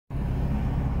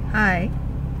Hi.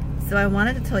 So I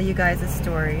wanted to tell you guys a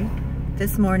story.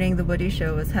 This morning the Bodhi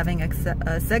Show was having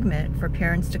a segment for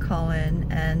parents to call in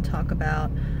and talk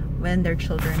about when their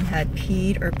children had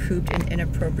peed or pooped in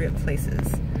inappropriate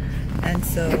places. And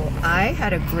so I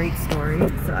had a great story,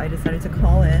 so I decided to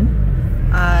call in.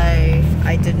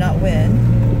 I did not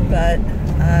win, but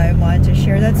I wanted to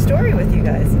share that story with you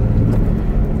guys.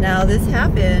 Now this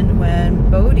happened when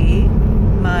Bodhi,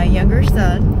 my younger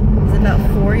son, was about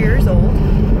 4 years old,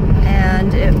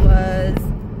 and it was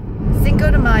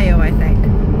Cinco de Mayo, I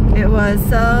think. It was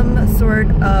some sort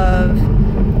of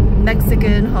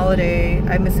Mexican holiday,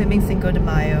 I'm assuming Cinco de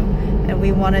Mayo, and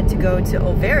we wanted to go to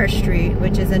Olvera Street,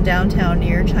 which is in downtown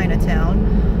near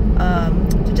Chinatown,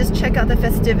 to just check out the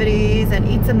festivities and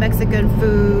eat some Mexican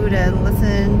food and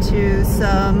listen to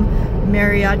some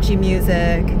mariachi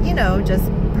music, you know, just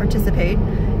participate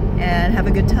and have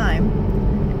a good time.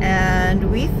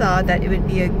 And we thought that it would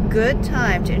be a good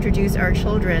time to introduce our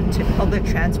children to public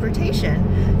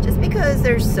transportation, just because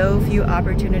there's so few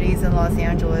opportunities in Los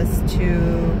Angeles to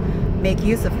make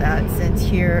use of that, since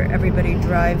here everybody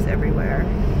drives everywhere.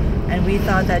 And we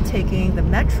thought that taking the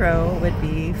metro would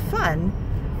be fun,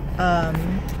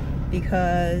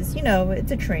 because, you know,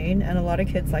 it's a train and a lot of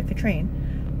kids like the train.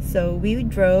 So we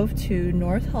drove to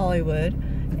North Hollywood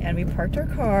and we parked our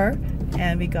car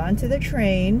and we got into the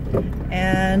train,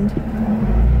 and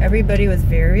everybody was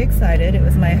very excited. It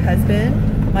was my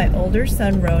husband, my older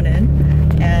son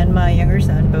Ronan, and my younger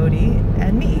son Bodhi,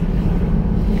 and me.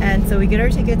 And so we get our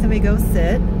tickets and we go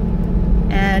sit,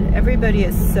 and everybody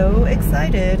is so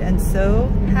excited and so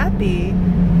happy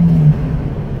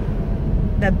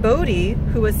that Bodhi,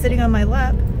 who was sitting on my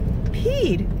lap,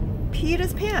 peed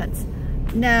his pants.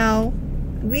 Now,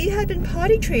 we had been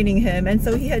potty training him, and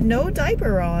so he had no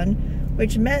diaper on,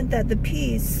 which meant that the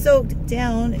pee soaked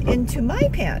down into my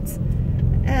pants.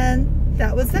 And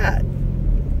that was that.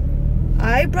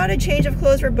 I brought a change of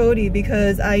clothes for Bodhi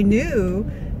because I knew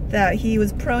that he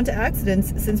was prone to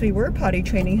accidents since we were potty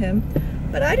training him,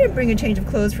 but I didn't bring a change of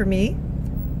clothes for me.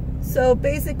 So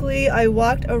basically I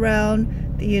walked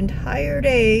around the entire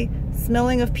day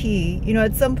smelling of pee. You know,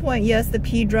 at some point, yes, the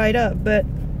pee dried up, but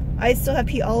I still had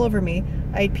pee all over me.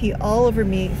 I had pee all over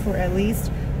me for at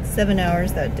least 7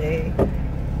 hours that day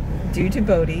due to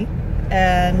Bodhi.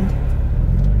 And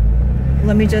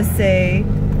let me just say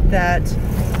that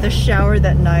the shower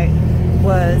that night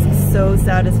was so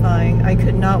satisfying. I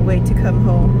could not wait to come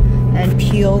home and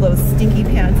peel those stinky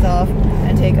pants off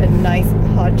and take a nice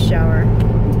hot shower.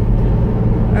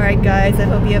 Alright guys, I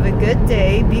hope you have a good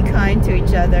day. Be kind to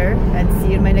each other, and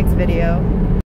see you in my next video.